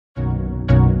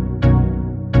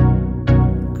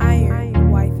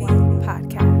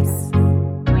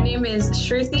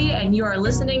Shruthi, and you are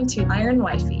listening to Iron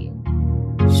Wifey.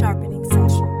 Sharpening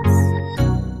Sessions.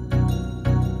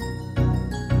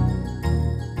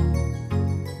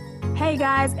 Hey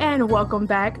guys, and welcome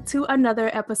back to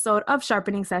another episode of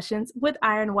Sharpening Sessions with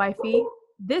Iron Wifey.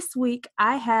 This week,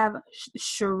 I have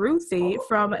Shruthi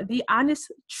from The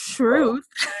Honest Truth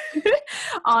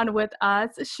on with us.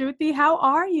 Shruthi, how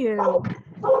are you?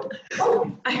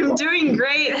 I'm doing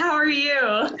great. How are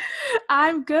you?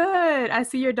 I'm good. I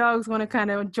see your dogs want to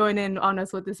kind of join in on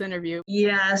us with this interview.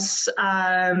 Yes.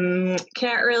 Can't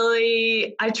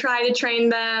really. I try to train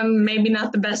them. Maybe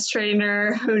not the best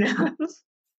trainer. Who knows?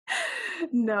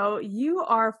 No, you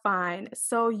are fine.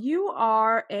 So you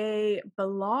are a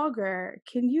blogger.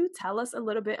 Can you tell us a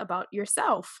little bit about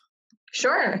yourself?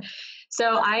 Sure.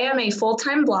 So I am a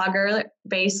full-time blogger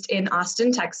based in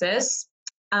Austin, Texas.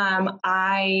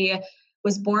 I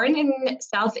was born in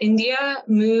South India,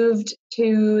 moved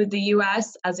to the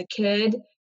U.S. as a kid,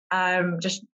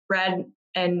 just bred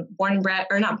and born and bred,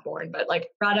 or not born, but like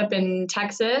brought up in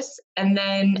Texas, and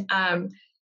then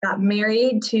got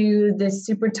married to this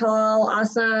super tall,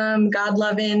 awesome,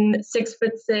 God-loving,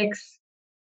 6'6"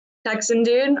 Texan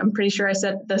dude. I'm pretty sure I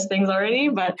said those things already,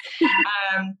 but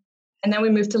and then we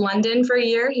moved to London for a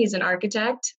year. He's an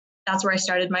architect. That's where I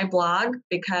started my blog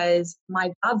because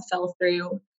my job fell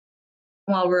through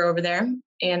while we were over there.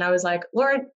 And I was like,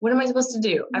 Lord, what am I supposed to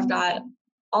do? I've got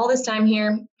all this time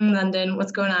here in London.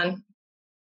 What's going on?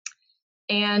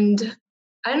 And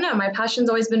I don't know, my passion's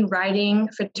always been writing,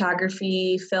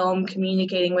 photography, film,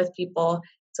 communicating with people.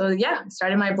 So yeah, I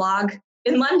started my blog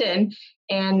in London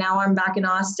and now I'm back in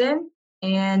Austin.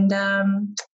 And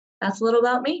that's a little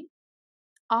about me.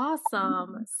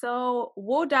 Awesome. So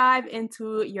we'll dive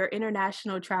into your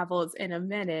international travels in a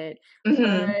minute.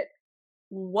 Mm-hmm. But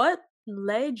what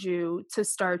led you to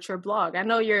start your blog? I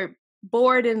know you're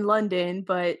bored in London,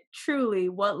 but truly,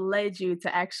 what led you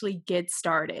to actually get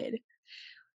started?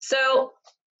 So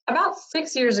about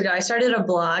 6 years ago, I started a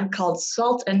blog called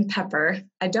Salt and Pepper.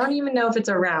 I don't even know if it's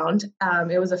around.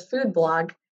 It was a food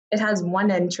blog. It has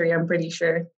one entry, I'm pretty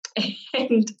sure.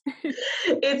 And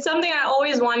it's something I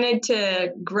always wanted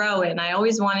to grow in. I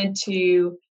always wanted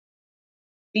to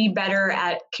be better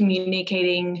at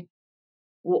communicating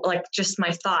like just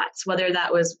my thoughts, whether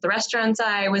that was the restaurants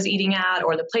I was eating at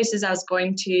or the places I was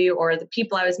going to or the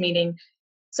people I was meeting.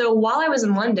 So while I was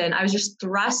in London, I was just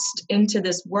thrust into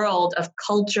this world of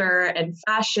culture and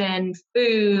fashion,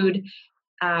 food,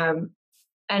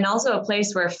 and also a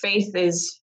place where faith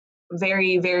is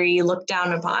very, very looked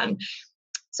down upon.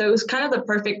 So it was kind of the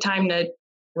perfect time to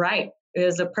write. It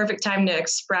was the perfect time to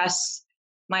express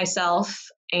myself.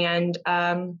 And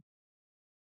it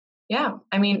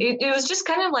was just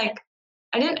kind of like,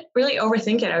 I didn't really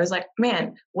overthink it. I was like,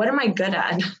 man, what am I good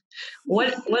at?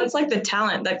 What's like the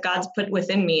talent that God's put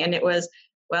within me? And it was,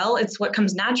 well, it's what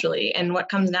comes naturally. And what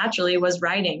comes naturally was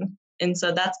writing. And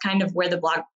so that's kind of where the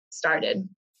blog started.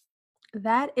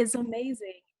 That is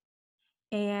amazing.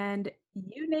 And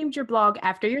you named your blog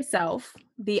after yourself,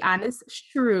 The Honest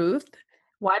Truth.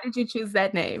 Why did you choose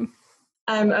that name?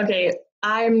 Okay,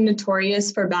 I'm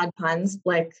notorious for bad puns.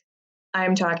 Like,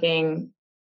 I'm talking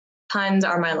puns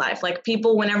are my life. Like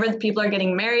people, whenever people are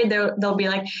getting married, they'll be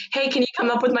like, hey, can you come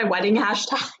up with my wedding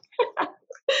hashtag?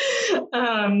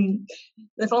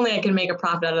 If only I can make a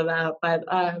profit out of that. But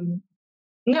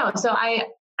no, so I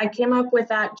came up with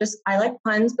that. Just I like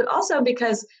puns, but also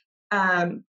because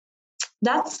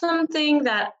that's something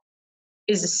that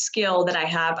is a skill that I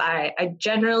have. I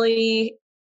generally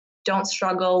don't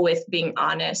struggle with being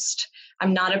honest.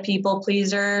 I'm not a people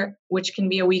pleaser, which can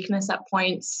be a weakness at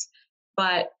points,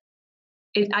 but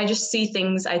I just see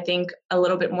things, I think, a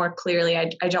little bit more clearly.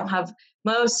 I don't have,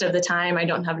 most of the time, I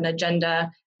don't have an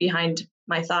agenda behind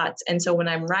my thoughts. And so when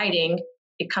I'm writing,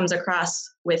 it comes across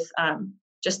with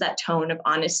just that tone of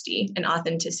honesty and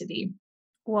authenticity.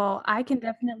 Well, I can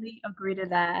definitely agree to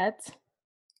that.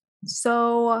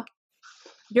 So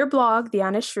your blog, The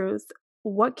Honest Truth,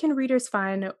 what can readers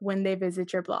find when they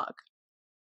visit your blog?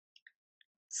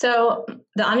 So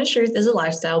The Honest Truth is a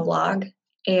lifestyle blog.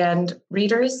 And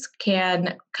readers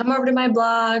can come over to my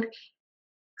blog,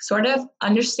 sort of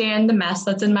understand the mess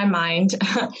that's in my mind.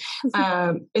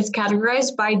 It's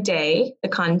categorized by day. The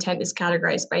content is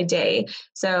categorized by day.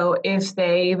 So if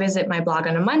they visit my blog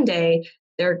on a Monday,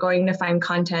 they're going to find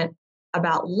content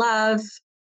about love,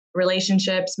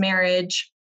 relationships,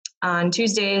 marriage. On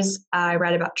Tuesdays, I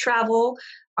write about travel.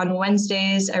 On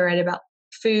Wednesdays, I write about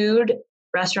food,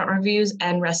 restaurant reviews,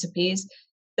 and recipes.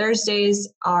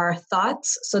 Thursdays are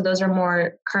thoughts, so those are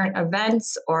more current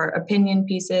events or opinion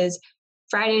pieces.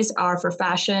 Fridays are for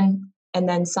fashion, and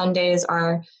then Sundays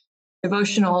are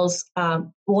devotionals.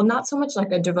 Well, not so much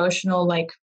like a devotional,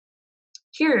 like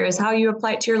here is how you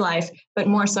apply it to your life, but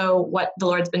more so what the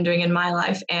Lord's been doing in my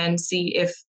life, and see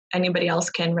if anybody else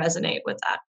can resonate with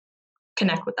that,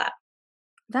 connect with that.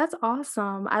 That's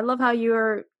awesome. I love how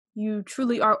you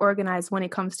truly are organized when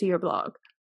it comes to your blog.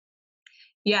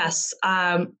 Yes.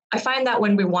 I find that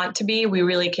when we want to be, we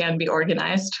really can be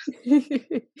organized.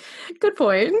 Good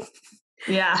point.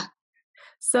 Yeah.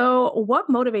 So, what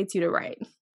motivates you to write?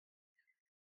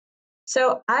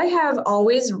 So I have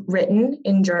always written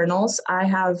in journals. I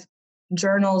have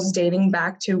journals dating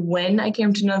back to when I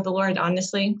came to know the Lord,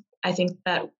 honestly. I think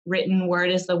that written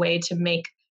word is the way to make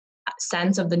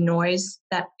sense of the noise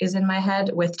that is in my head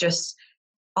with just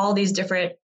all these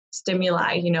different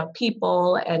stimuli,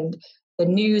 people and the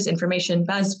news, information,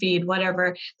 BuzzFeed,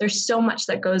 whatever. There's so much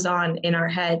that goes on in our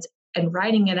heads, and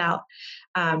writing it out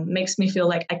makes me feel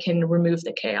like I can remove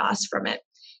the chaos from it.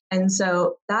 And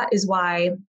so that is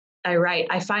why I write.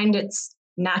 I find it's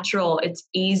natural, it's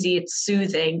easy, it's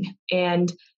soothing,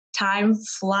 and time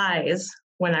flies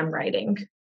when I'm writing.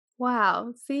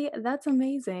 Wow. See, that's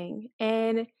amazing.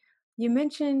 And you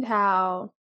mentioned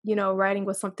how, writing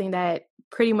was something that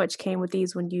pretty much came with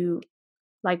these when you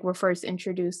were first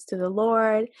introduced to the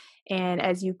Lord, and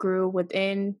as you grew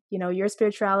within, your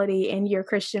spirituality and your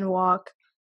Christian walk.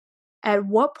 At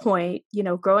what point,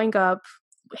 growing up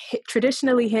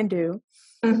traditionally Hindu,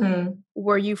 Mm-hmm.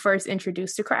 were you first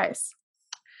introduced to Christ?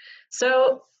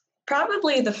 So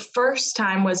probably the first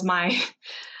time was my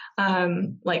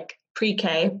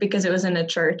pre-K, because it was in a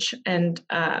church, and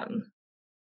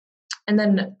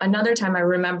then another time I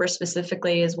remember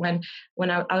specifically is when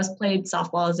I was played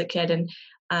softball as a kid, and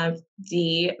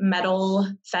the metal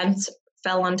fence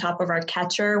fell on top of our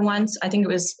catcher once. I think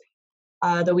it was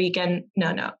the weekend.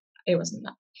 No, it wasn't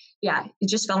that. Yeah, it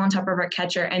just fell on top of our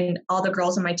catcher, and all the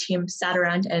girls on my team sat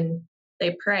around and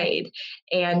they prayed.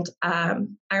 And I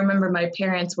remember my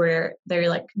parents they're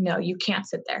like, no, you can't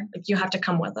sit there. Like, you have to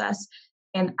come with us.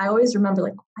 And I always remember,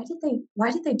 like,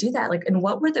 why did they do that? Like, and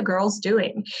what were the girls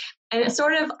doing? And it's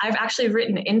sort of, I've actually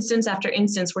written instance after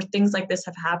instance where things like this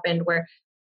have happened, where,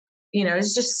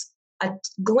 it's just a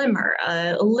glimmer,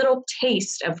 a little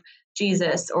taste of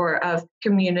Jesus or of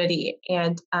community.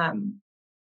 And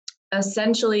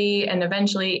essentially and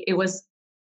eventually it was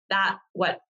that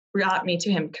what brought me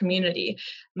to him, community.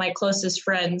 My closest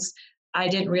friends, I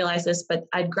didn't realize this, but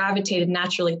I'd gravitated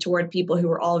naturally toward people who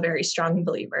were all very strong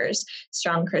believers,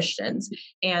 strong Christians.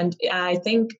 And I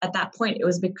think at that point it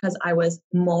was because I was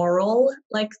moral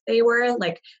like they were.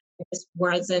 Like, I just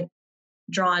wasn't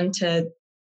drawn to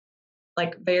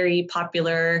like very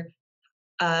popular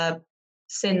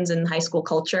sins in high school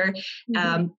culture.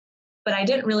 Mm-hmm. But I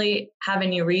didn't really have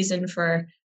any reason for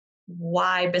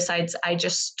why, besides I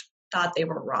just thought they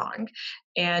were wrong.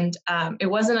 And it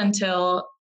wasn't until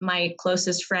my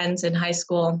closest friends in high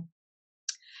school,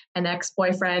 an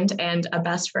ex-boyfriend and a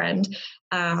best friend,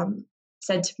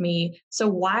 said to me, so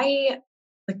why,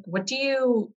 like, what do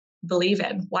you believe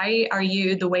in? Why are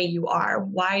you the way you are?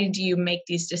 Why do you make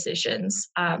these decisions?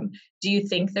 Do you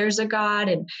think there's a God?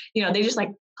 And, they just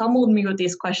like pummeled me with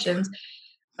these questions.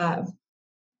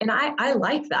 And I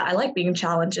like that. I like being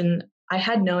challenged, and I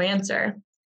had no answer.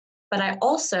 But I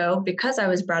also, because I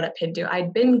was brought up Hindu,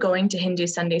 I'd been going to Hindu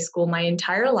Sunday school my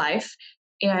entire life.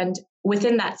 And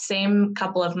within that same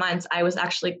couple of months, I was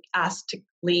actually asked to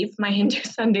leave my Hindu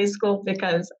Sunday school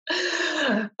because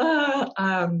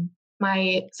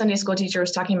my Sunday school teacher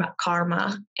was talking about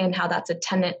karma and how that's a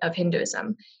tenet of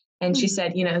Hinduism. And she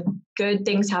said, good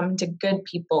things happen to good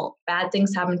people, bad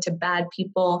things happen to bad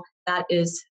people. That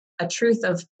is a truth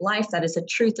of life. That is a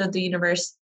truth of the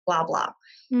universe, blah, blah.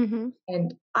 Mm-hmm.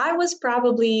 And I was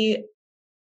probably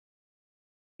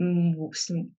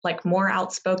like more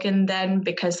outspoken then,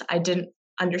 because I didn't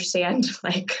understand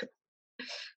like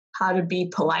how to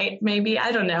be polite, maybe.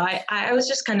 I don't know. I was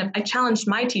just I challenged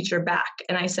my teacher back,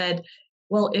 and I said,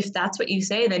 well, if that's what you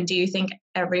say, then do you think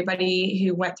everybody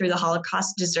who went through the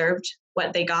Holocaust deserved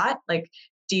what they got? Like,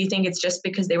 do you think it's just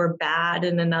because they were bad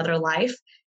in another life?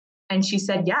 And she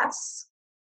said, yes.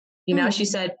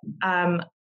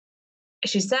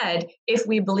 She said, if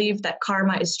we believe that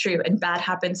karma is true and bad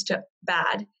happens to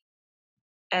bad,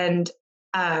 and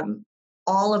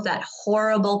all of that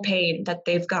horrible pain that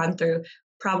they've gone through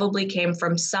probably came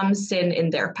from some sin in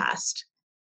their past.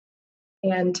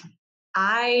 And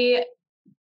I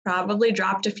probably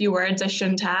dropped a few words I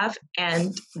shouldn't have,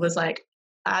 and was like,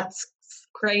 that's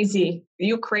crazy.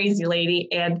 You crazy lady.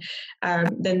 And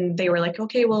then they were like,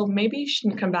 okay, well, maybe you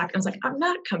shouldn't come back. And I was like, I'm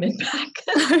not coming back.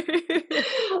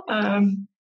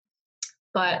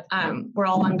 But we're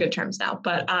all on good terms now.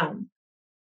 But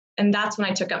And that's when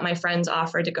I took up my friend's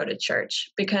offer to go to church,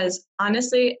 because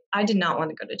honestly, I did not want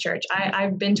to go to church.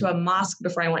 I've been to a mosque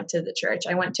before I went to the church.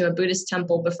 I went to a Buddhist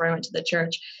temple before I went to the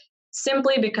church,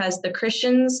 simply because the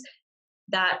Christians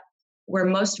that were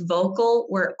most vocal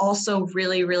were also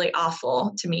really, really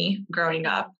awful to me growing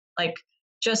up. Like,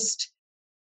 just,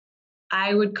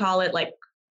 I would call it like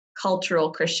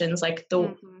cultural Christians. Like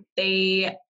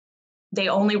they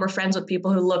only were friends with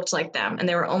people who looked like them, and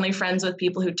they were only friends with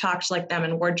people who talked like them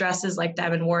and wore dresses like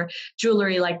them and wore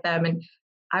jewelry like them. And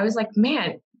I was like,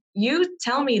 man, you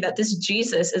tell me that this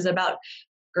Jesus is about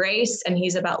grace and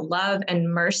he's about love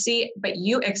and mercy, but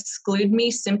you exclude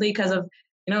me simply because of,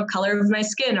 color of my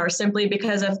skin, or simply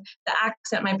because of the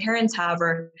accent my parents have,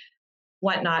 or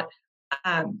whatnot.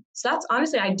 So that's,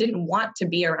 honestly, I didn't want to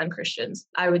be around Christians.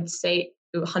 I would say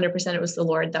 100% it was the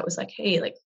Lord that was like, hey,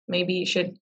 like, maybe you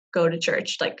should go to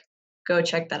church, like, go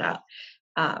check that out.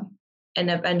 And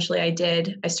eventually I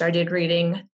did. I started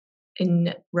reading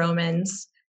in Romans,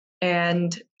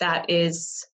 and that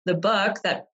is the book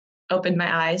that opened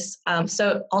my eyes.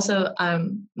 So also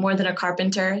More Than a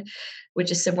Carpenter,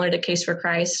 which is similar to Case for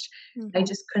Christ. Mm-hmm. I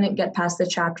just couldn't get past the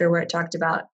chapter where it talked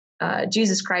about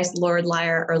Jesus Christ, Lord,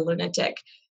 liar, or lunatic.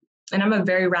 And I'm a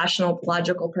very rational,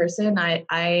 logical person.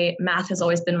 Math has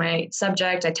always been my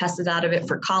subject. I tested out of it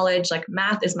for college. Like,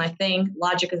 math is my thing.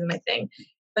 Logic is my thing.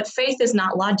 But faith is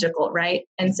not logical, right?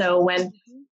 And so when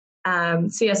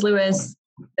C.S. Lewis,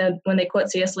 when they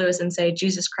quote C.S. Lewis and say,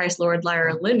 Jesus Christ, Lord,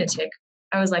 liar, lunatic,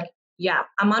 I was like, yeah,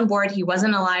 I'm on board. He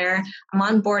wasn't a liar. I'm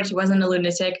on board. He wasn't a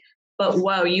lunatic. But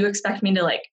whoa, you expect me to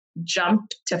like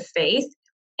jump to faith?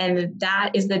 And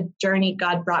that is the journey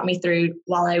God brought me through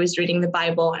while I was reading the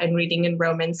Bible and reading in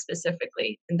Romans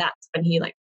specifically. And that's when he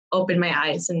like opened my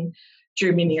eyes and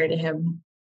drew me near to him.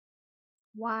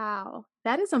 Wow,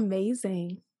 that is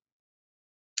amazing.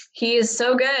 He is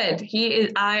so good.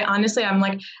 I'm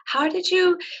like, how did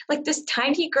you, like, this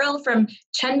tiny girl from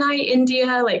Chennai,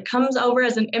 India, like, comes over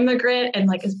as an immigrant and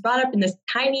like is brought up in this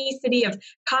tiny city of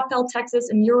Coppell, Texas.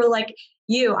 And you were like,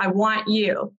 I want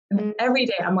you. And every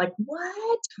day I'm like,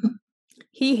 what?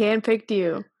 He handpicked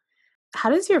you. How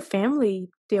does your family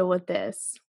deal with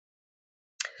this?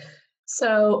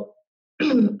 So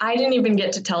I didn't even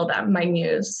get to tell them my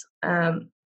news.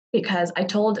 Because I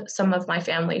told some of my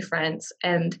family friends,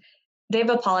 and they've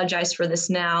apologized for this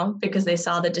now because they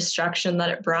saw the destruction that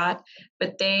it brought.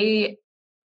 But they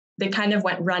kind of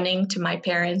went running to my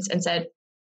parents and said,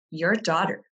 your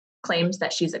daughter claims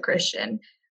that she's a Christian.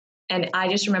 And I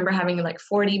just remember having like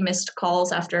 40 missed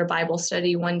calls after a Bible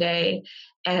study one day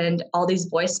and all these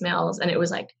voicemails. And it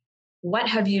was like, what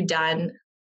have you done?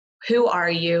 Who are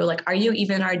you? Like, are you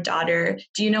even our daughter?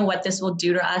 Do you know what this will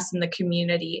do to us in the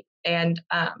community? And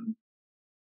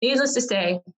needless to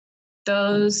say,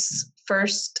 those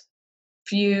first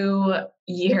few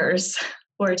years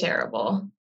were terrible,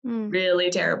 really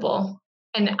terrible.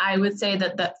 And I would say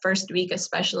that that first week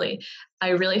especially, I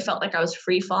really felt like I was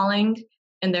free falling.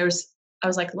 And I was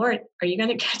like, Lord, are you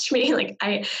going to catch me? Like,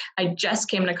 I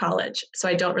just came to college, so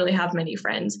I don't really have many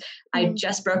friends. I'd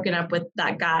just broken up with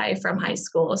that guy from high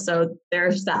school. So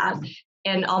there's that.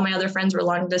 And all my other friends were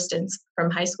long distance from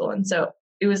high school. And so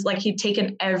it was like he'd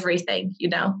taken everything,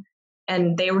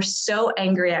 and they were so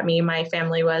angry at me. My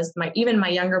family was, even my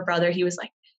younger brother, he was like,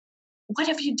 what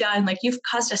have you done? Like, you've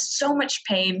caused us so much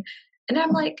pain. And I'm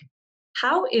like,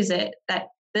 how is it that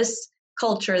this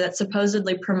culture that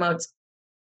supposedly promotes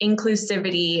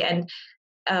inclusivity and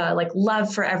like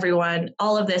love for everyone,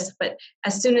 all of this, but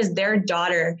as soon as their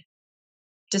daughter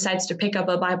decides to pick up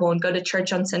a Bible and go to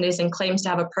church on Sundays and claims to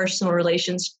have a personal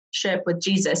relationship with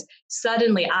Jesus,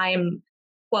 suddenly I am,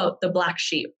 quote, the black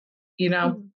sheep,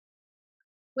 It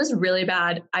was really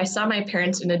bad. I saw my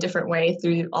parents in a different way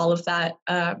through all of that.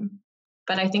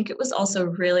 But I think it was also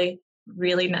really,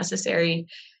 really necessary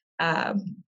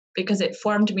because it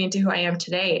formed me into who I am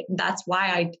today. That's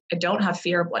why I don't have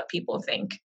fear of what people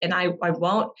think. And I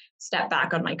won't step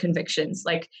back on my convictions.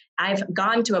 Like, I've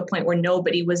gone to a point where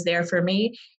nobody was there for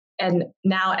me. And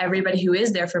now everybody who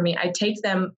is there for me, I take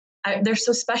them, they're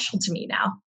so special to me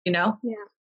now, Yeah.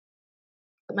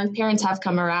 But my parents have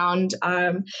come around,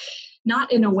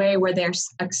 not in a way where they're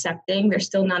accepting. They're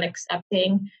still not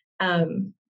accepting.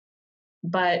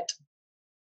 But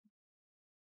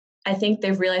I think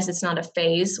they've realized it's not a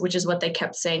phase, which is what they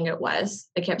kept saying it was.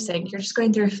 They kept saying, you're just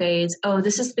going through a phase. Oh,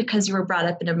 this is because you were brought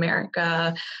up in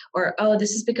America. Or, oh,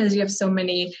 this is because you have so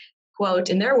many, quote,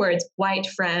 in their words, white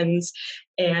friends.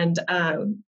 And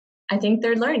I think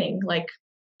they're learning. Like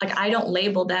I don't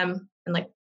label them, and like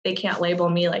they can't label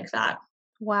me like that.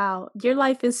 Wow. Your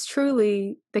life is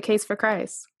truly the case for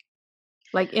Christ.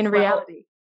 Like, in reality.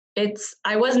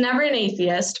 I was never an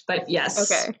atheist, but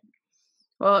yes. Okay.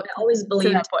 Well, I always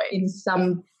believed point. in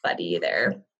somebody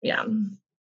there. Yeah.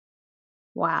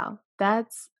 Wow.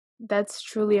 That's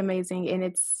truly amazing. And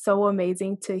it's so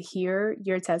amazing to hear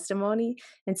your testimony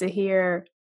and to hear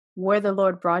where the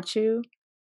Lord brought you,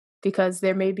 because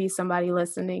there may be somebody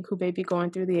listening who may be going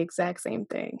through the exact same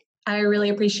thing. I really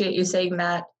appreciate you saying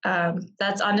that.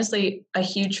 That's honestly a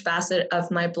huge facet of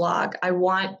my blog. I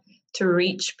want to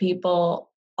reach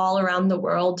people all around the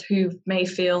world who may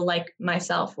feel like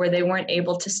myself, where they weren't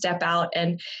able to step out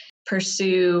and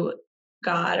pursue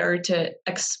God or to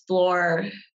explore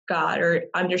God or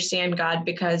understand God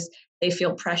because they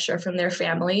feel pressure from their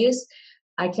families.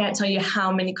 I can't tell you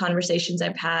how many conversations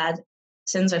I've had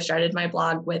since I've started my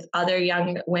blog with other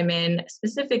young women,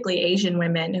 specifically Asian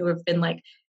women, who have been like,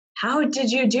 how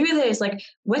did you do this? Like,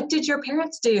 what did your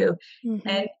parents do? Mm-hmm.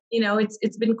 And,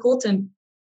 it's been cool to,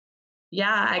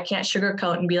 I can't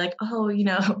sugarcoat and be like, oh,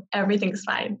 everything's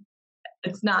fine.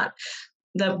 It's not.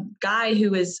 The guy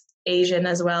who is Asian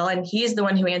as well, and he's the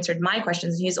one who answered my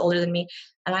questions. He's older than me.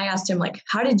 And I asked him, like,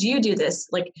 how did you do this?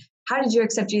 Like, how did you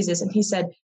accept Jesus? And he said,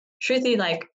 Shruthi,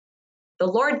 like, the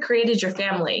Lord created your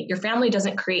family. Your family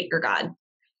doesn't create your God.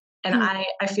 And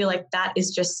I feel like that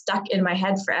is just stuck in my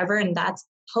head forever. And that's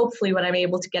hopefully what I'm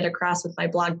able to get across with my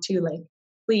blog too. Like,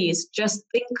 please just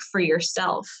think for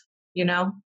yourself,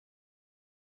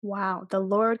 Wow. The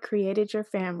Lord created your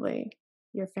family.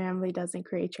 Your family doesn't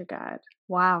create your God.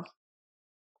 Wow.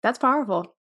 That's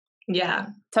powerful. Yeah.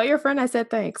 Tell your friend I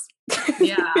said thanks.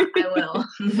 Yeah, I will.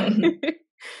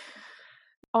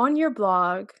 On your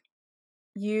blog,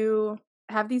 you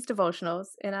have these devotionals,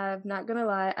 and I'm not going to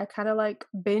lie, I kind of like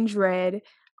binge read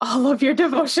all of your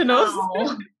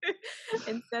devotionals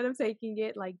instead of taking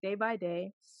it like day by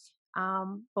day.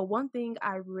 But one thing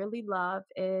I really love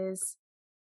is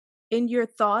in your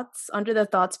thoughts, under the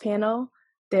thoughts panel,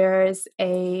 there's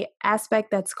a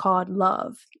aspect that's called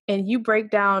love. And you break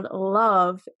down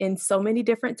love in so many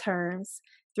different terms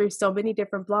through so many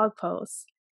different blog posts.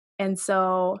 And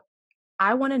so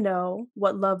I want to know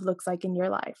what love looks like in your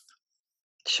life.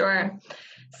 Sure.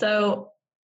 So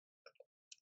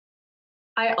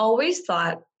I always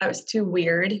thought I was too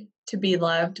weird to be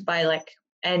loved by like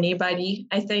anybody,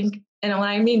 I think. And when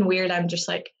I mean weird, I'm just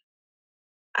like,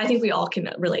 I think we all can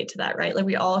relate to that, right? Like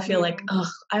we all feel like, oh,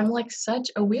 I'm like such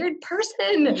a weird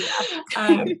person.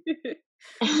 Yeah.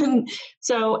 And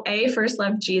so I first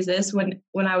loved Jesus when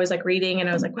I was like reading and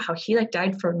I was like, wow, he like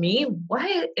died for me.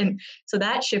 What? And so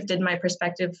that shifted my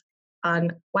perspective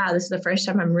on, wow, this is the first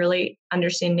time I'm really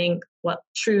understanding what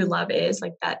true love is.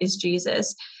 Like that is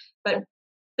Jesus. But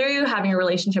through having a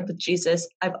relationship with Jesus,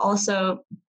 I've also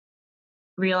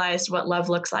realized what love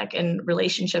looks like in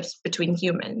relationships between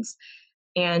humans.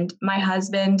 And my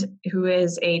husband, who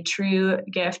is a true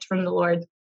gift from the Lord,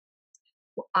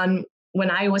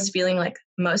 when I was feeling like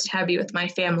most heavy with my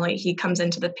family, he comes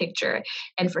into the picture.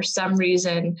 And for some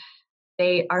reason,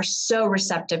 they are so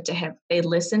receptive to him. They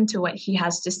listen to what he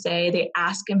has to say. They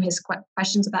ask him his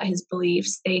questions about his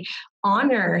beliefs. They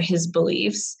honor his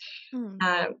beliefs.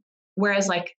 Whereas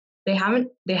like they hadn't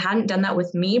done that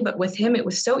with me, but with him, it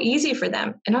was so easy for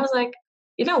them. And I was like,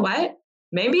 you know what?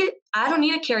 Maybe I don't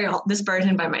need to carry all this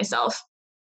burden by myself.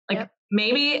 Like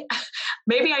maybe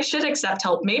I should accept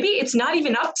help. Maybe it's not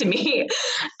even up to me.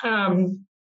 And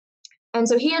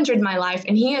so he entered my life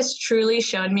and he has truly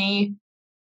shown me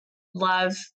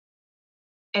love.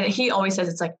 And he always says,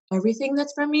 it's like, everything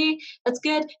that's from me, that's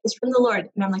good, is from the Lord.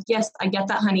 And I'm like, yes, I get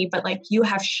that, honey. But like, you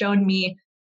have shown me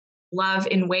love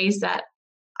in ways that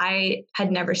I had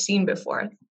never seen before,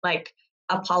 like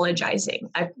apologizing.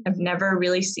 I've never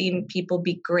really seen people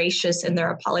be gracious in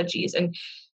their apologies, and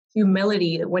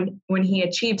humility. When he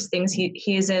achieves things, he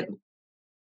isn't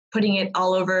putting it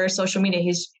all over social media.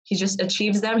 He just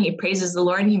achieves them. He praises the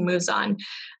Lord and he moves on.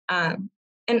 And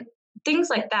things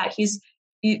like that.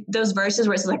 Those verses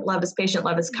where it's like, love is patient,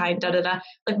 love is kind, da, da, da.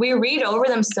 Like we read over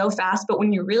them so fast, but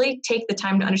when you really take the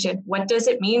time to understand, what does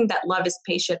it mean that love is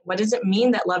patient? What does it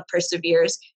mean that love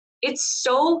perseveres? It's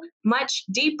so much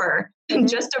deeper than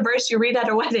just a verse you read at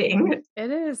a wedding. It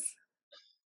is.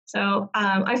 So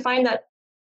I find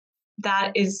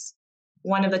that is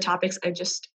one of the topics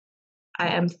I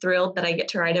am thrilled that I get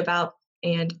to write about.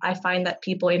 And I find that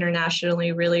people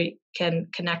internationally really can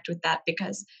connect with that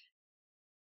because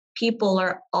people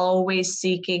are always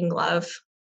seeking love.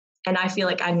 And I feel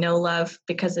like I know love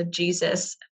because of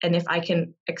Jesus. And if I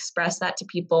can express that to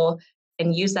people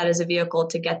and use that as a vehicle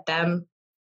to get them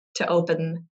to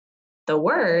open the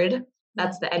word,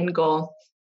 that's the end goal.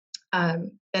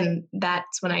 Then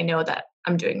that's when I know that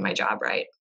I'm doing my job right.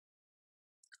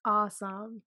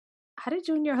 Awesome. how did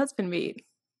you and your husband meet?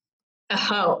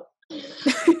 Oh,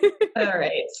 all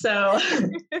right. So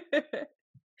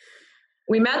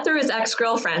we met through his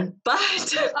ex-girlfriend,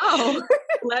 but Oh,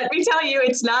 let me tell you,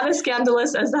 it's not as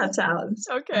scandalous as that sounds.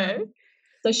 okay.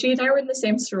 So she and I were in the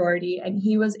same sorority, and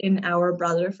he was in our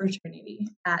brother fraternity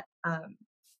at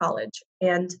college.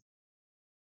 And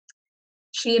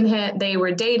she and him, they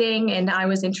were dating, and I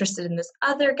was interested in this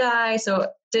other guy. So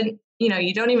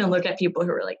you don't even look at people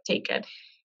who are like taken.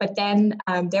 But then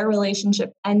their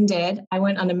relationship ended. I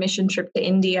went on a mission trip to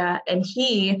India, and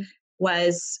he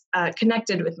was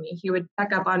connected with me. He would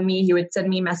check up on me. He would send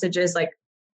me messages like,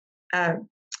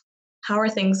 how are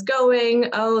things going?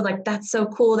 Oh, like, that's so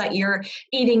cool that you're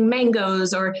eating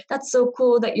mangoes, or that's so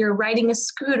cool that you're riding a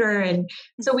scooter. And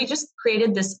so we just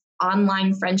created this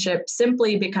online friendship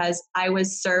simply because I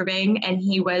was serving and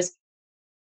he was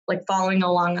like following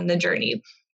along on the journey.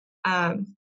 I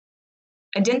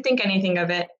didn't think anything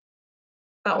of it,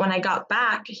 but when I got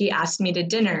back, he asked me to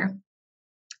dinner.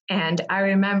 And I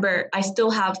remember I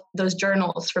still have those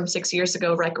journals from 6 years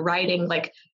ago, like writing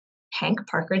like, Hank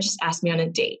Parker just asked me on a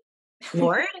date.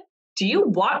 Lord, do you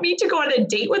want me to go on a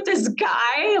date with this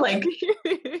guy? Like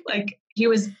he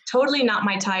was totally not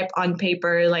my type on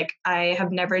paper. Like, I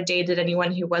have never dated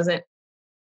anyone who wasn't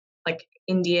like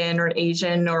Indian or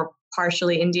Asian or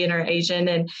partially Indian or Asian.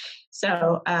 And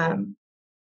so, I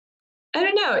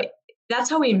don't know. That's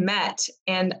how we met.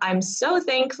 And I'm so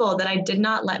thankful that I did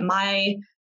not let my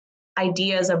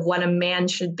ideas of what a man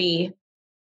should be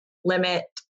limit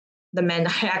the men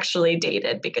I actually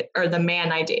dated, the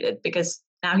man I dated, because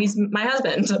now he's my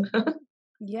husband.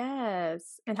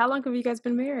 Yes. And how long have you guys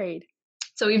been married?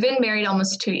 So we've been married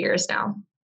almost 2 years now.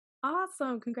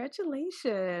 Awesome.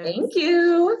 Congratulations. Thank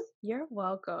you. You're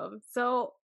welcome.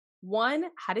 So, 1,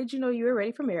 how did you know you were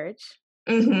ready for marriage?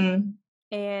 Mm-hmm.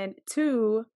 And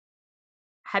 2,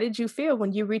 how did you feel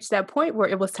when you reached that point where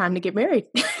it was time to get married?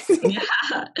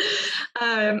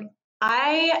 Yeah.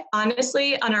 I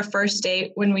honestly, on our first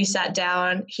date, when we sat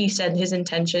down, he said his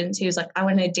intentions. He was like, I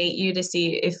want to date you to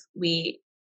see if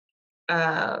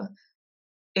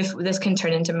this can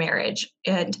turn into marriage.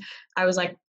 And I was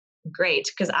like, great,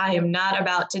 because I am not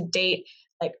about to date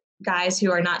like guys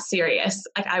who are not serious.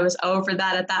 Like, I was over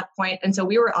that at that point. And so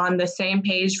we were on the same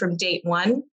page from date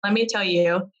 1. Let me tell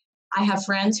you, I have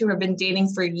friends who have been dating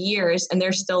for years and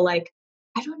they're still like,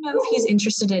 I don't know if he's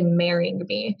interested in marrying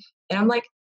me. And I'm like,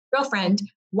 girlfriend,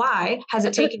 why has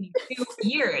it taken you 2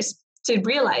 years to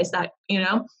realize that,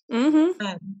 Mm-hmm.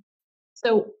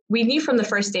 So we knew from the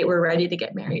first date we're ready to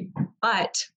get married,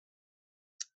 but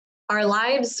our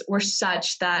lives were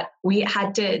such that we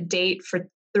had to date for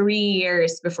 3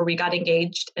 years before we got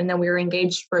engaged. And then we were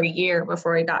engaged for a year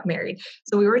before we got married.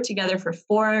 So we were together for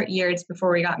 4 years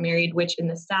before we got married, which in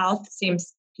the South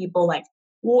seems people like,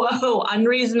 whoa,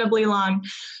 unreasonably long.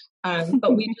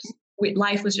 But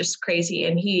life was just crazy.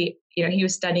 And he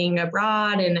was studying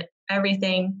abroad and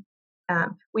everything.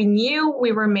 We knew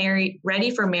we were ready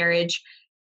for marriage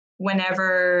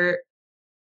whenever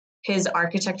his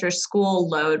architecture school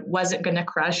load wasn't going to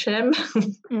crush him.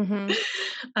 Mm-hmm.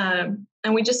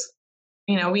 And we just,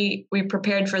 we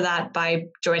prepared for that by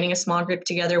joining a small group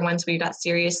together once we got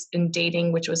serious in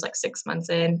dating, which was like 6 months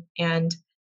in. And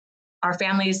our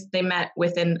families, they met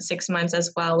within 6 months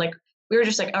as well. Like, we were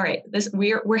just like, all right,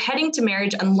 we're heading to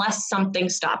marriage unless something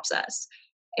stops us.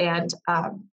 And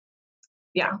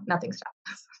nothing stopped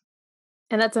us.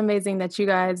 And that's amazing that you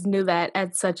guys knew that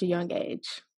at such a young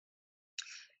age.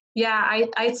 Yeah,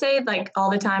 I'd say like all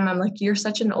the time, I'm like, you're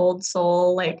such an old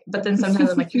soul. Like, but then sometimes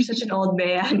I'm like, you're such an old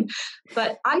man.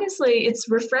 But honestly, it's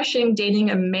refreshing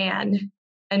dating a man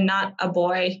and not a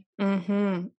boy.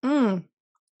 Mm-hmm.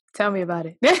 Tell me about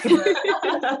it.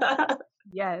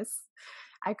 Yes,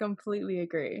 I completely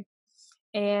agree.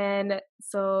 And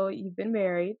so you've been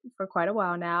married for quite a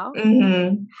while now.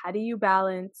 Mm-hmm. How do you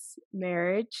balance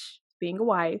marriage, being a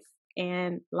wife,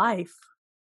 and life?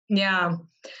 Yeah.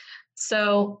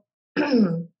 So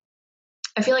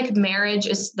I feel like marriage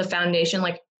is the foundation,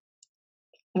 like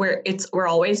we're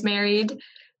always married,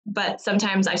 but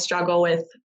sometimes I struggle with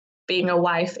being a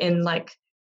wife in like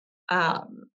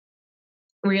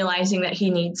realizing that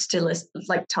he needs to listen,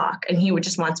 like talk, and he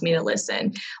just wants me to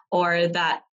listen, or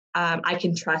that I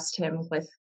can trust him with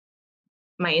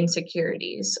my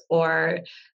insecurities, or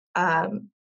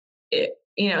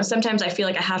sometimes I feel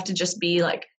like I have to just be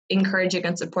like encouraging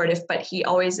and supportive, but he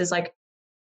always is like,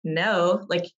 no,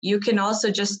 like, you can also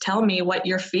just tell me what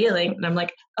you're feeling. And I'm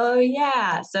like, oh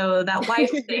yeah, so that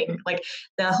wife thing, like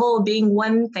the whole being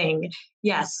one thing.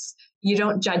 Yes, you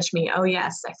don't judge me. Oh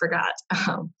yes, I forgot.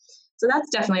 So that's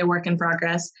definitely a work in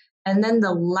progress. And then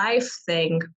the life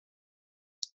thing,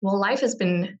 Well, life has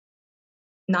been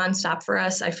nonstop for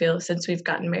us, I feel, since we've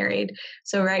gotten married.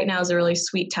 So right now is a really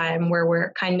sweet time where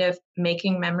we're kind of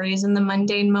making memories in the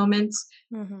mundane moments.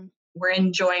 Mm-hmm. We're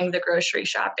enjoying the grocery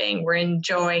shopping. We're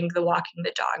enjoying the walking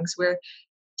the dogs. We're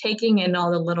taking in all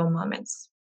the little moments.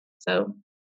 So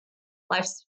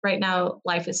right now,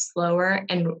 life is slower.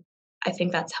 And I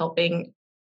think that's helping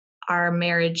our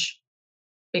marriage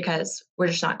because we're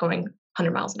just not going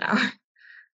 100 miles an hour.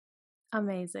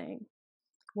 Amazing.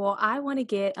 Well, I want to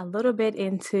get a little bit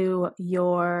into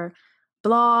your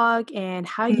blog and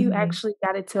how you Mm-hmm. actually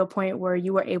got it to a point where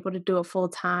you were able to do it full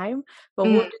time, but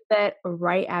we'll Mm. do that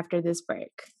right after this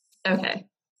break. Okay.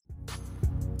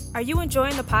 Are you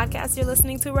enjoying the podcast you're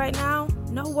listening to right now?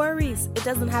 No worries, it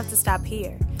doesn't have to stop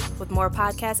here. With more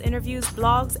podcast interviews,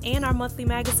 blogs, and our monthly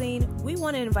magazine, we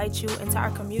want to invite you into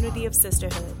our community of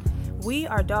sisterhood. We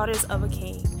are daughters of a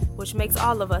king, which makes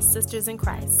all of us sisters in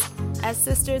Christ. As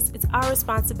sisters, it's our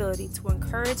responsibility to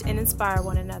encourage and inspire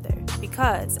one another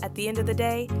because, at the end of the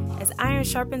day, as iron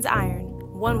sharpens iron,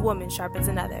 one woman sharpens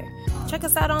another. Check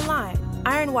us out online,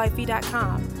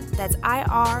 ironwifey.com. That's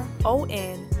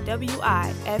IRONWIFEY.com.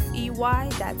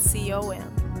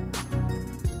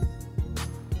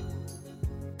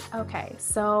 Okay,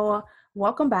 so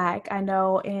welcome back. I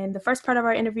know in the first part of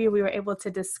our interview, we were able to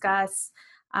discuss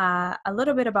a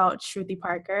little bit about Shruthi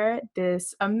Parker,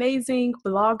 this amazing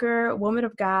blogger, woman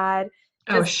of God,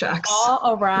 Oh, just shucks.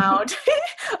 all around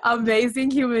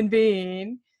amazing human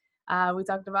being. We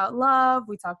talked about love,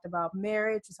 we talked about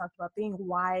marriage, we talked about being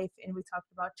wife, and we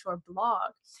talked about your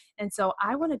blog. And so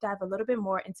I want to dive a little bit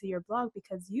more into your blog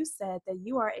because you said that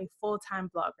you are a full-time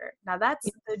blogger. Now that's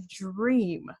the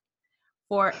dream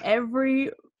for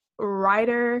every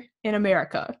writer in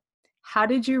America. How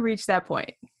did you reach that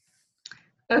point?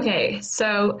 Okay,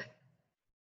 so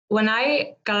when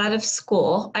I got out of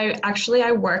school,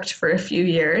 I worked for a few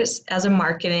years as a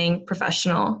marketing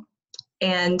professional,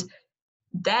 and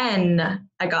then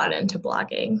I got into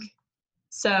blogging.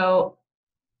 So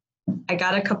I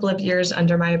got a couple of years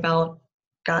under my belt,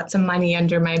 got some money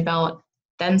under my belt,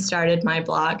 then started my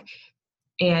blog,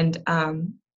 and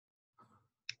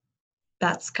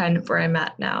that's kind of where I'm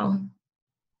at now.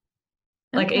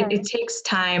 Like Okay. it takes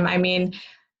time. I mean,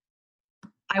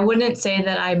 I wouldn't say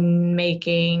that I'm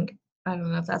making, I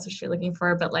don't know if that's what you're looking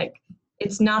for, but like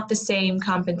it's not the same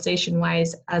compensation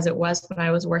wise as it was when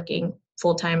I was working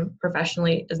full-time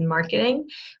professionally in marketing,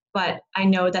 but I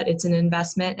know that it's an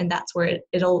investment and that's where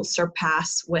it'll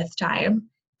surpass with time.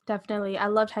 Definitely. I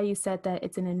loved how you said that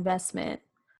it's an investment.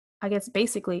 I guess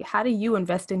basically, how do you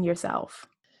invest in yourself?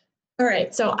 All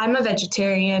right, so I'm a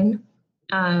vegetarian.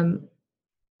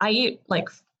 I eat like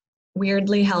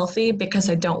weirdly healthy because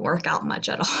I don't work out much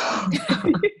at all.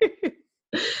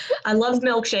 I love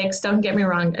milkshakes, don't get me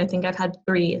wrong. I think I've had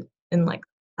 3 in like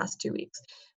the past 2 weeks.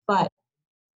 But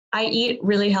I eat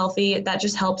really healthy. That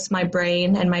just helps my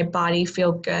brain and my body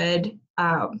feel good.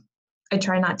 I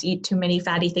try not to eat too many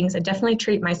fatty things. I definitely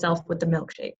treat myself with the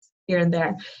milkshakes here and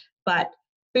there. But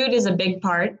food is a big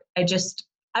part. I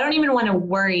don't even want to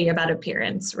worry about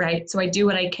appearance, right? So I do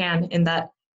what I can in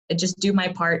that I just do my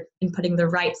part in putting the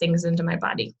right things into my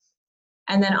body.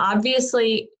 And then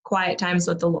obviously quiet times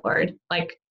with the Lord.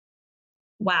 Like,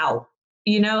 wow.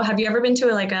 Have you ever been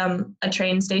to a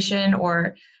train station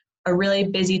or a really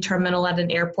busy terminal at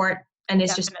an airport and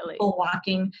it's just Definitely. people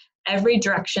walking every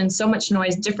direction, so much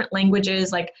noise, different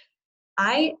languages? Like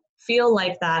I feel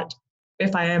like that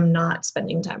if I am not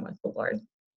spending time with the Lord.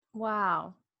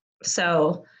 Wow.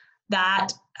 So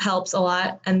that helps a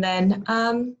lot. And then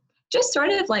just sort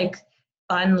of like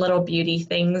fun little beauty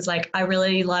things. Like I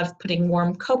really love putting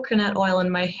warm coconut oil in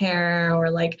my hair or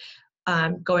like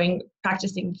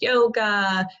practicing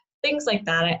yoga, things like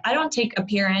that. I don't take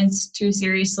appearance too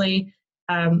seriously.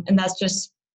 And that's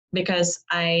just because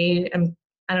I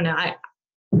don't know. I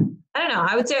don't know.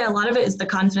 I would say a lot of it is the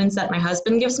confidence that my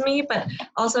husband gives me, but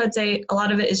also I'd say a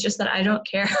lot of it is just that I don't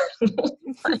care.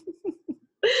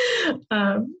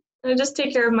 I just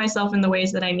take care of myself in the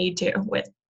ways that I need to, with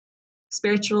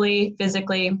spiritually,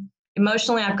 physically,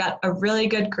 emotionally. I've got a really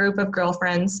good group of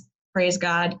girlfriends. Praise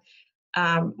God.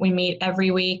 We meet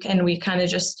every week and we kind of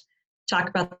just talk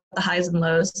about the highs and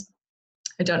lows.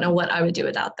 I don't know what I would do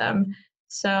without them.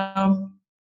 So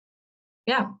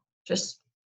yeah, just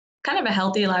kind of a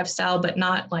healthy lifestyle, but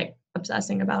not like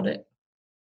obsessing about it.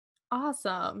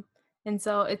 Awesome. And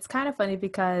so it's kind of funny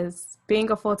because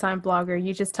being a full-time blogger,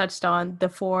 you just touched on the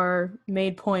 4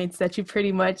 main points that you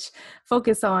pretty much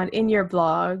focus on in your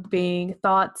blog, being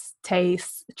thoughts,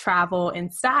 tastes, travel,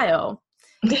 and style.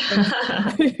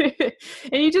 And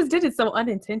you just did it so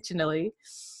unintentionally.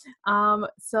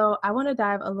 So I want to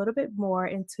dive a little bit more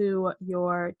into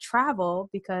your travel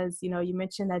because, you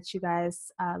mentioned that you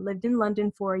guys lived in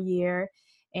London for a year,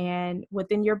 and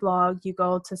within your blog, you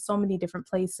go to so many different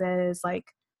places like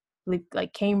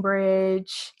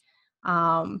Cambridge,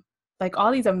 like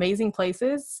all these amazing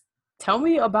places. Tell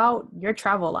me about your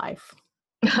travel life.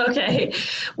 Okay.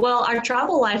 Well, our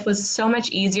travel life was so much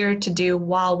easier to do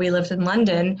while we lived in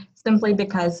London, simply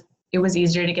because it was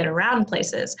easier to get around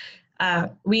places.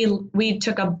 We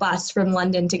took a bus from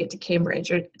London to get to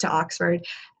Cambridge or to Oxford,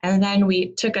 and then we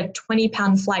took a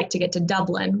 20-pound flight to get to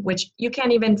Dublin, which you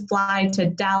can't even fly to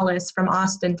Dallas from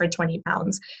Austin for 20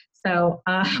 pounds. So,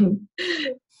 and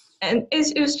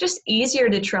it was just easier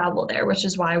to travel there, which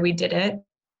is why we did it.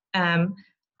 Um,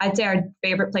 I'd say our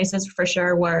favorite places for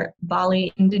sure were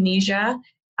Bali, Indonesia.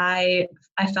 I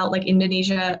felt like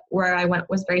Indonesia, where I went,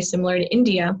 was very similar to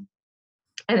India,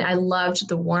 and I loved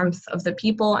the warmth of the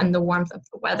people and the warmth of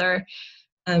the weather.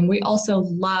 We also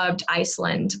loved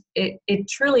Iceland. It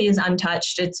truly is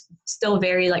untouched. It's still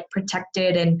very like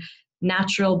protected, and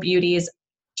natural beauty is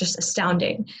just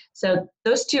astounding. So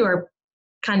those two are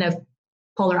kind of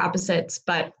polar opposites,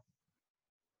 but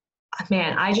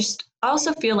man, I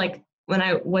also feel like when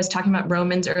I was talking about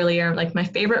Romans earlier, like my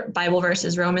favorite Bible verse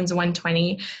is Romans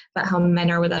 1:20, about how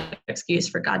men are without excuse,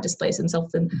 for God displays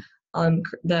himself in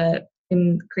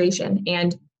creation.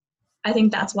 And I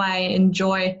think that's why I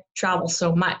enjoy travel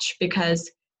so much, because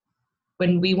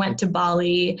when we went to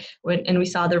Bali and we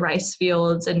saw the rice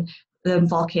fields and the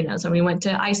volcanoes, and we went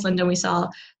to Iceland and we saw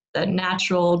the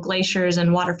natural glaciers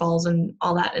and waterfalls and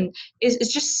all that, and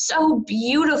it's just so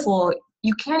beautiful.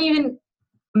 You can't even,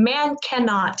 man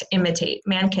cannot imitate,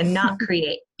 man cannot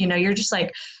create. You're just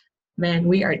like, man,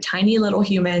 we are tiny little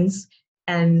humans,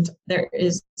 and there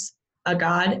is a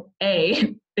God,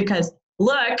 A, because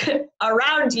look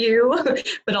around you,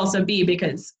 but also B,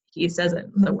 because he says it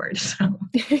in the word. So.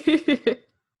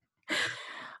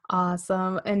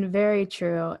 Awesome and very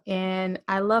true. And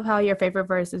I love how your favorite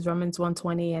verse is Romans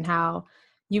 1:20, and how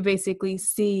you basically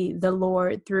see the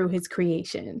Lord through his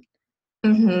creation.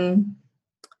 Mm-hmm.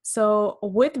 So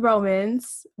with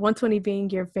Romans 1:20 being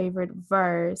your favorite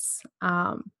verse,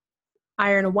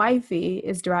 Iron Wifey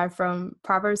is derived from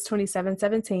Proverbs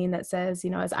 27:17 that says,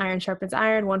 as iron sharpens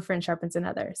iron, one friend sharpens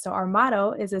another. So our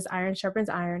motto is, as iron sharpens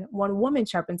iron, one woman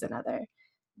sharpens another.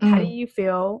 How do you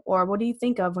feel, or what do you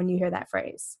think of when you hear that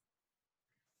phrase?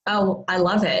 Oh, I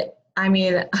love it. I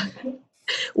mean,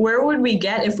 where would we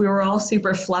get if we were all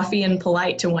super fluffy and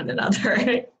polite to one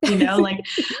another? Like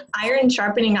iron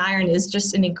sharpening iron is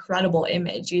just an incredible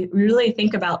image. You really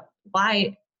think about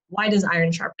why does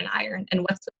iron sharpen iron, and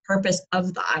what's the purpose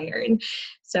of the iron?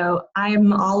 So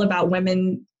I'm all about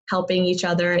women helping each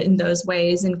other in those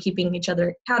ways and keeping each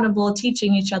other accountable,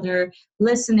 teaching each other,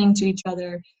 listening to each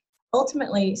other,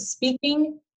 ultimately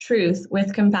speaking truth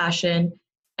with compassion,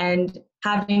 and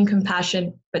having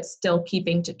compassion but still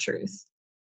keeping to truth.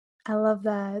 I love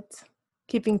that.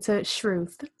 Keeping to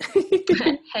Shruth.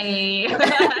 Hey,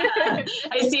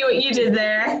 I see what you did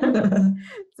there.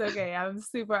 It's okay. I'm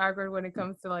super awkward when it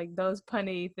comes to like those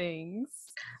punny things.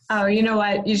 Oh, you know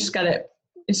what? You just gotta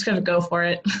go for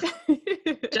it.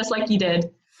 Just like you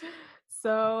did.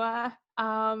 So,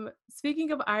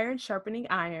 speaking of iron sharpening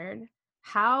iron,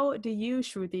 how do you,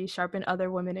 Shruthi, sharpen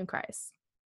other women in Christ?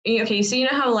 Okay, so you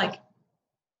know how like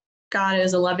God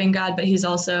is a loving God, but he's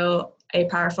also a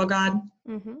powerful God?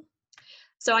 Mm-hmm.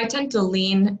 So I tend to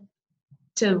lean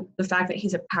to the fact that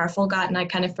he's a powerful God, and I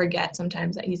kind of forget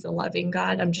sometimes that he's a loving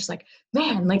God. I'm just like,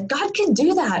 man, like God can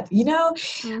do that,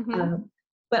 Mm-hmm.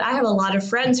 But I have a lot of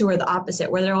friends who are the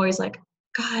opposite, where they're always like,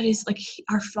 God is like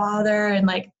our Father, and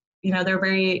like, they're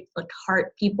very like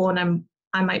heart people, and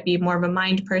I might be more of a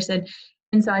mind person.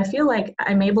 And so I feel like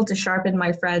I'm able to sharpen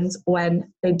my friends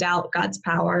when they doubt God's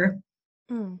power.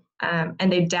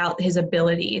 And they doubt his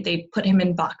ability. They put him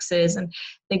in boxes, and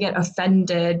they get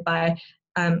offended by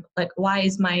like, why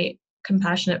is my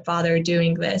compassionate Father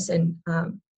doing this? And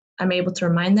I'm able to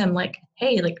remind them, like,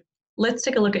 hey, like, let's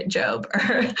take a look at Job,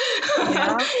 or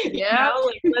Yeah.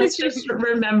 like, let's just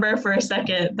remember for a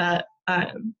second that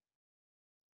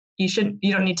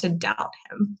you don't need to doubt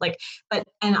him.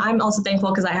 And I'm also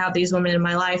thankful because I have these women in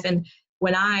my life, and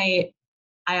when I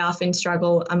often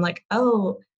struggle, I'm like,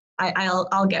 oh,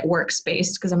 I'll get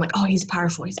works-based because I'm like, oh, he's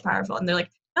powerful, and they're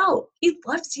like, no, he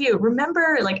loves you.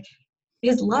 Remember, like,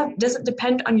 his love doesn't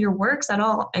depend on your works at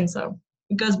all. And so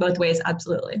it goes both ways,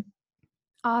 absolutely.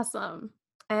 Awesome.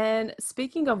 And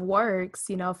speaking of works,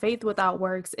 faith without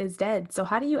works is dead. So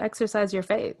how do you exercise your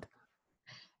faith?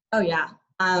 Oh yeah.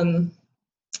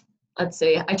 let's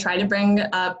see, I try to bring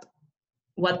up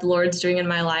what the Lord's doing in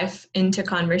my life into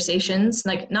conversations,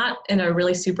 like not in a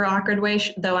really super awkward way,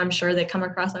 though I'm sure they come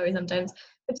across that way sometimes,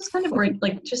 but just kind of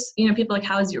like, just, people like,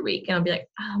 how was your week? And I'll be like,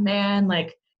 oh man,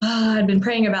 like, I've been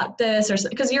praying about this, or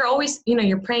because you're always,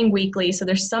 you're praying weekly. So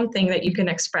there's something that you can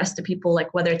express to people,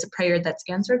 like whether it's a prayer that's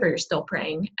answered or you're still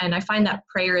praying. And I find that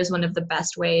prayer is one of the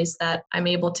best ways that I'm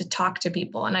able to talk to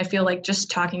people. And I feel like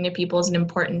just talking to people is an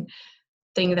important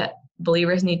thing that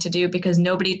believers need to do, because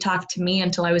nobody talked to me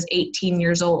until I was 18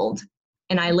 years old.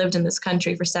 And I lived in this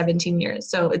country for 17 years.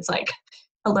 So it's like,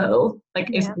 hello, like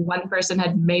if one person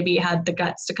had maybe had the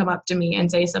guts to come up to me and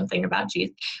say something about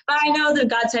Jesus. But I know that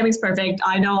God's timing is perfect.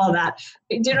 I know all that.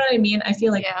 Do you know what I mean? I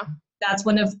feel like that's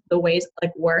one of the ways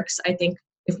like works. I think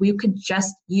if we could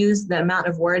just use the amount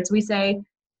of words we say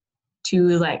to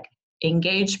like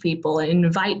engage people and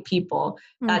invite people,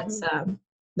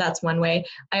 that's one way.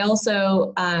 I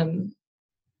also,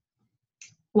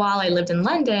 while I lived in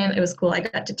London, it was cool. I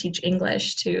got to teach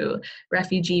English to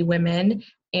refugee women.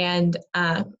 And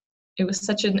it was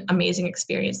such an amazing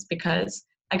experience because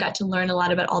I got to learn a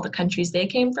lot about all the countries they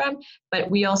came from,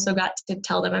 but we also got to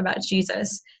tell them about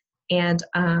Jesus. And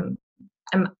I'm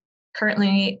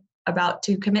currently about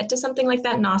to commit to something like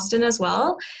that in Austin as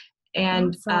well.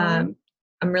 And I'm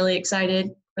really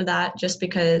excited for that just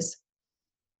because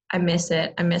I miss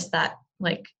it. I miss that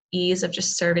like ease of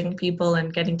just serving people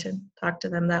and getting to talk to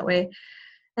them that way.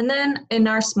 And then in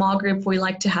our small group, we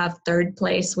like to have third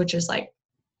place, which is like,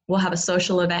 we'll have a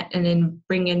social event and then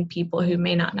bring in people who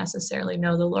may not necessarily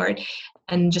know the Lord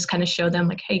and just kind of show them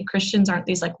like, hey, Christians aren't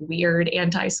these like weird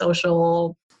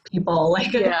antisocial people,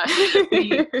 like, and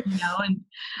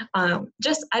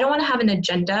just, I don't want to have an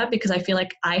agenda because I feel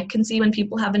like I can see when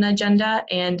people have an agenda,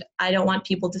 and I don't want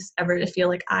people to ever to feel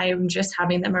like I'm just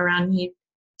having them around me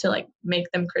to like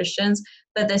make them Christians.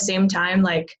 But at the same time,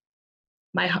 like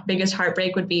my biggest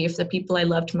heartbreak would be if the people I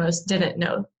loved most didn't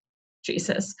know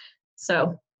Jesus.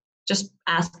 So just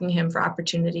asking him for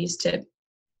opportunities to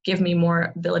give me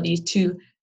more ability to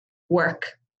work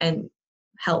and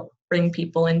help bring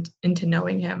people into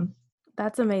knowing him.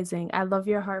 That's amazing. I love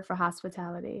your heart for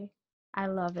hospitality. I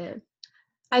love it.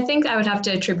 I think I would have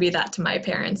to attribute that to my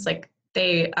parents. Like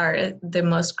they are the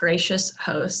most gracious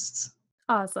hosts.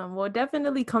 Awesome. Well, it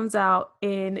definitely comes out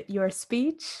in your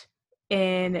speech,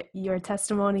 in your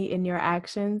testimony, in your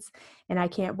actions. And I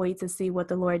can't wait to see what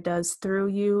the Lord does through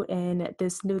you in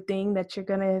this new thing that you're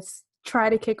going to try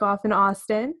to kick off in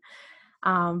Austin.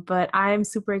 But I'm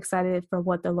super excited for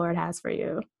what the Lord has for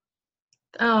you.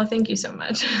 Oh, thank you so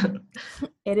much.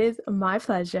 It is my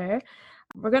pleasure.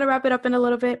 We're going to wrap it up in a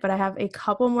little bit, but I have a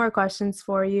couple more questions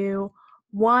for you.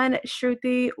 One,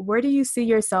 Shruthi, where do you see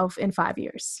yourself in 5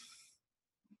 years?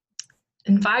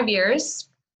 In 5 years?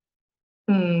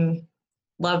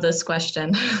 Love this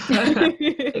question. I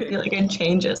feel like it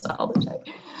changes all the time.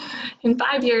 In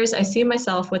 5 years, I see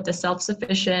myself with a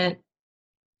self-sufficient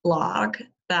blog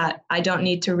that I don't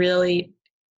need to really,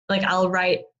 like I'll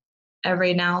write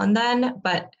every now and then,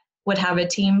 but would have a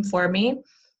team for me.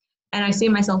 And I see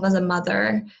myself as a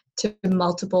mother to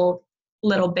multiple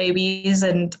little babies,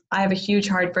 and I have a huge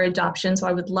heart for adoption, so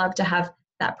I would love to have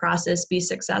that process be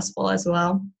successful as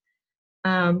well.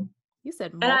 You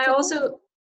said multiple? And I also,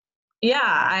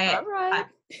 All right.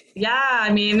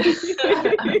 I mean,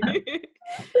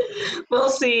 we'll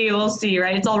see,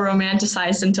 right? It's all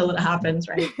romanticized until it happens,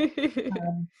 right?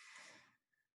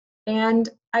 And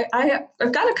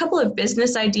I've got a couple of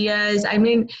business ideas. I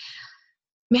mean,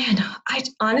 man, I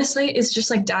honestly, it's just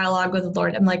like dialogue with the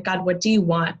Lord. I'm like, God, what do you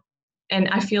want? And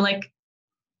I feel like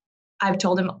I've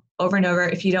told him over and over,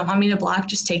 if you don't want me to block,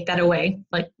 just take that away.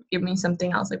 Like, give me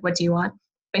something else. Like, what do you want?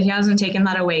 But he hasn't taken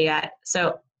that away yet.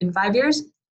 So in 5 years,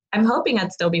 I'm hoping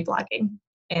I'd still be blogging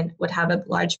and would have a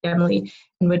large family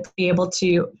and would be able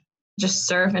to just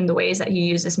serve in the ways that he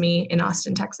uses me in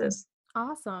Austin, Texas.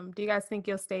 Awesome. Do you guys think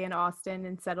you'll stay in Austin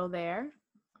and settle there?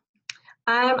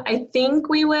 I think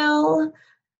we will,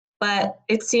 but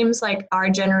it seems like our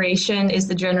generation is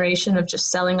the generation of just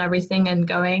selling everything and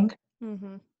going.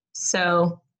 Mm-hmm.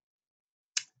 So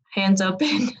hands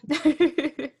open.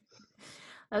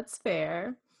 That's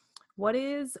fair. What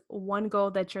is one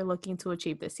goal that you're looking to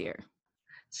achieve this year?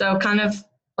 So kind of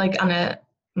like on a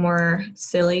more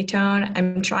silly tone,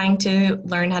 I'm trying to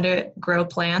learn how to grow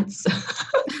plants.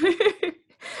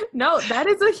 No, that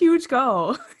is a huge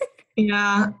goal.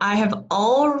 Yeah, I have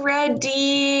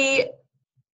already,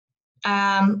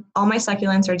 all my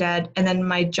succulents are dead, and then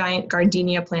my giant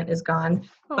gardenia plant is gone.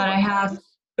 But I have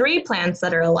 3 plants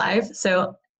that are alive.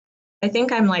 So I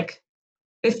think I'm like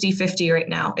 50-50 right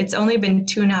now. It's only been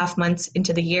 2.5 months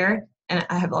into the year, and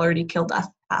I have already killed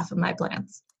half of my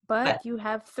plants. But you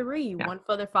have 3, yeah. one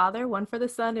for the Father, one for the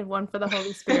Son, and one for the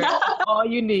Holy Spirit. That's all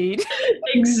you need.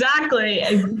 Exactly.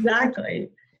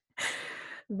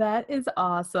 That is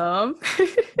awesome.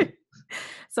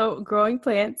 So growing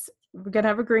plants, we're going to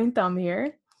have a green thumb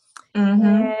here. Mm-hmm.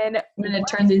 And I'm going to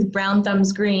turn these brown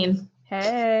thumbs green.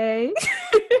 Hey.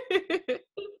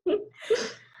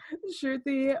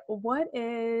 Shruthi, what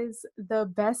is the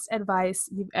best advice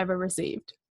you've ever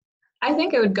received? I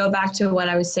think it would go back to what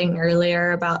I was saying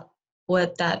earlier about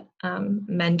what that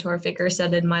mentor figure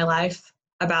said in my life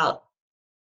about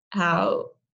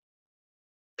how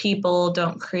people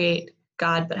don't create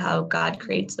God, but how God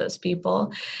creates those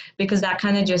people. Because that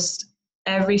kind of just,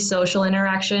 every social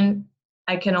interaction,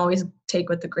 I can always take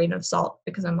with a grain of salt,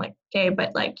 because I'm like, okay,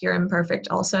 but like you're imperfect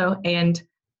also. And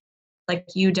like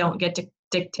you don't get to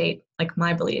dictate like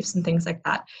my beliefs and things like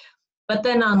that. But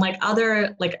then on like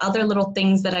other little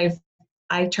things that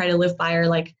I try to live by are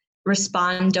like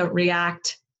respond, don't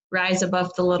react, rise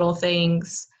above the little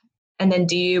things, and then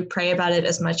do you pray about it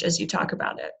as much as you talk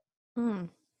about it?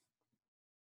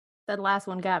 That last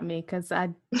one got me, because I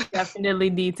definitely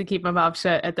need to keep my mouth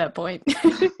shut at that point.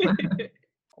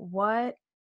 What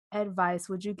advice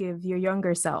would you give your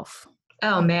younger self?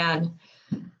 Oh man.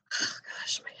 Oh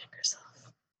gosh, my younger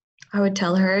self. I would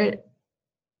tell her,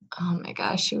 oh my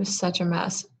gosh, she was such a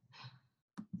mess.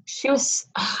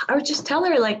 I would just tell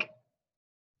her, like,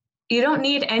 you don't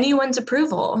need anyone's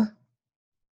approval.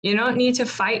 You don't need to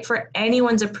fight for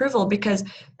anyone's approval, because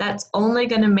that's only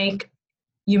going to make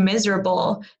you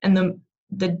miserable. And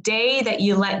the day that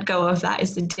you let go of that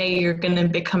is the day you're going to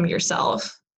become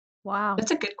yourself. Wow.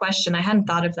 That's a good question. I hadn't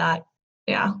thought of that.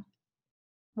 Yeah.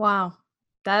 Wow.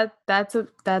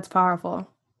 That's powerful.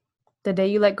 The day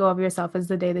you let go of yourself is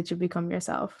the day that you become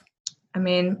yourself. I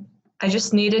mean, I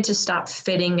just needed to stop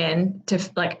fitting in to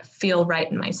like feel right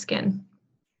in my skin.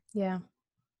 Yeah.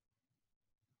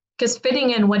 Because fitting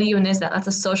in, what even is that? That's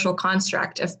a social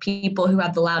construct of people who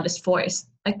have the loudest voice.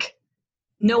 Like,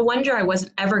 no wonder I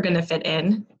wasn't ever going to fit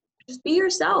in. Just be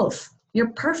yourself.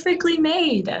 You're perfectly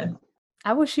made.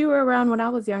 I wish you were around when I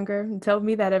was younger and told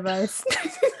me that advice.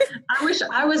 I wish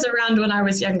I was around when I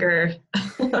was younger.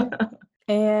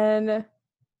 And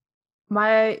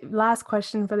my last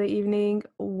question for the evening,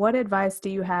 what advice do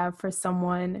you have for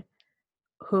someone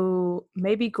who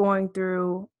may be going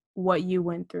through what you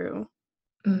went through?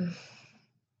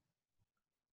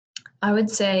 I would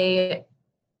say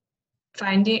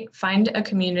find a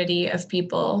community of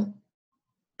people,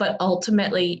 but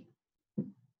ultimately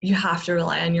you have to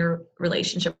rely on your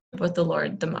relationship with the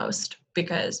Lord the most,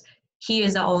 because He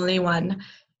is the only one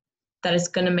that is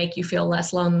going to make you feel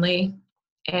less lonely,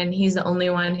 and He's the only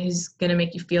one who's going to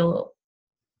make you feel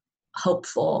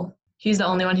hopeful. He's the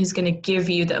only one who's going to give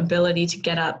you the ability to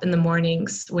get up in the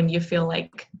mornings when you feel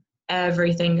like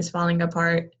everything is falling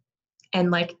apart,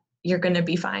 and like you're going to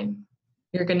be fine.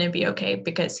 You're going to be okay,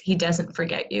 because He doesn't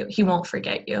forget you. He won't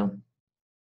forget you.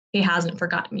 He hasn't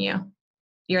forgotten you.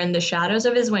 You're in the shadows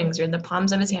of His wings. You're in the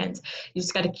palms of His hands. You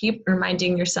just got to keep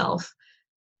reminding yourself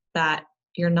that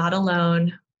you're not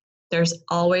alone. There's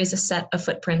always a set of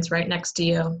footprints right next to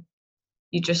you.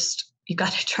 You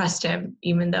got to trust Him,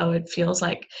 even though it feels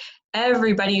like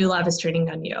everybody you love is turning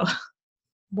on you.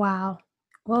 Wow.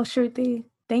 Well, Shruthi,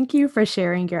 thank you for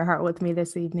sharing your heart with me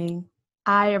this evening.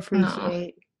 I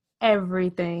appreciate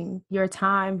everything, your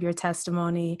time, your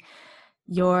testimony,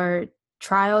 your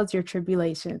trials, your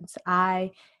tribulations.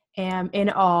 I am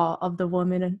in awe of the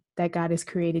woman that God has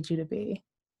created you to be.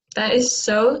 That is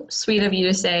so sweet of you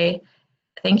to say.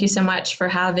 Thank you so much for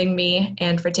having me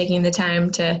and for taking the time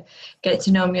to get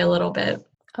to know me a little bit.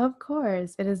 Of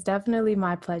course. It is definitely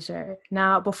my pleasure.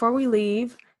 Now, before we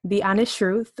leave, The Honest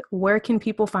Shruth, where can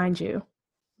people find you?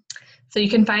 So you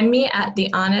can find me at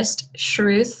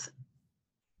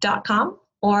thehonestshruth.com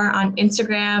or on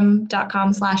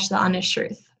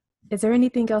Instagram.com/thehonestshruth. Is there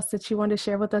anything else that you want to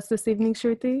share with us this evening,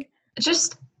 Shruthi?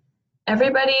 Just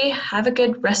everybody have a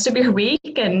good rest of your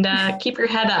week and keep your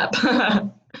head up.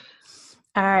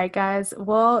 All right, guys.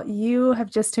 Well, you have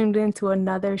just tuned into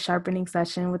another sharpening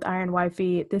session with Iron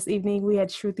Wifey. This evening, we had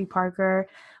Shruthi Parker,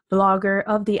 blogger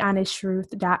of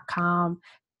thehonestshruth.com.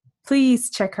 Please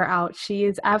check her out. She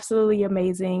is absolutely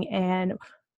amazing, and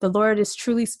the Lord is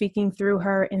truly speaking through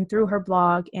her and through her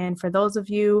blog. And for those of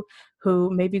you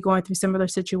who may be going through similar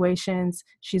situations,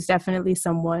 she's definitely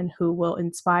someone who will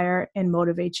inspire and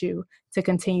motivate you to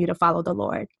continue to follow the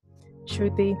Lord.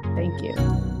 Shruthi, thank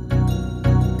you.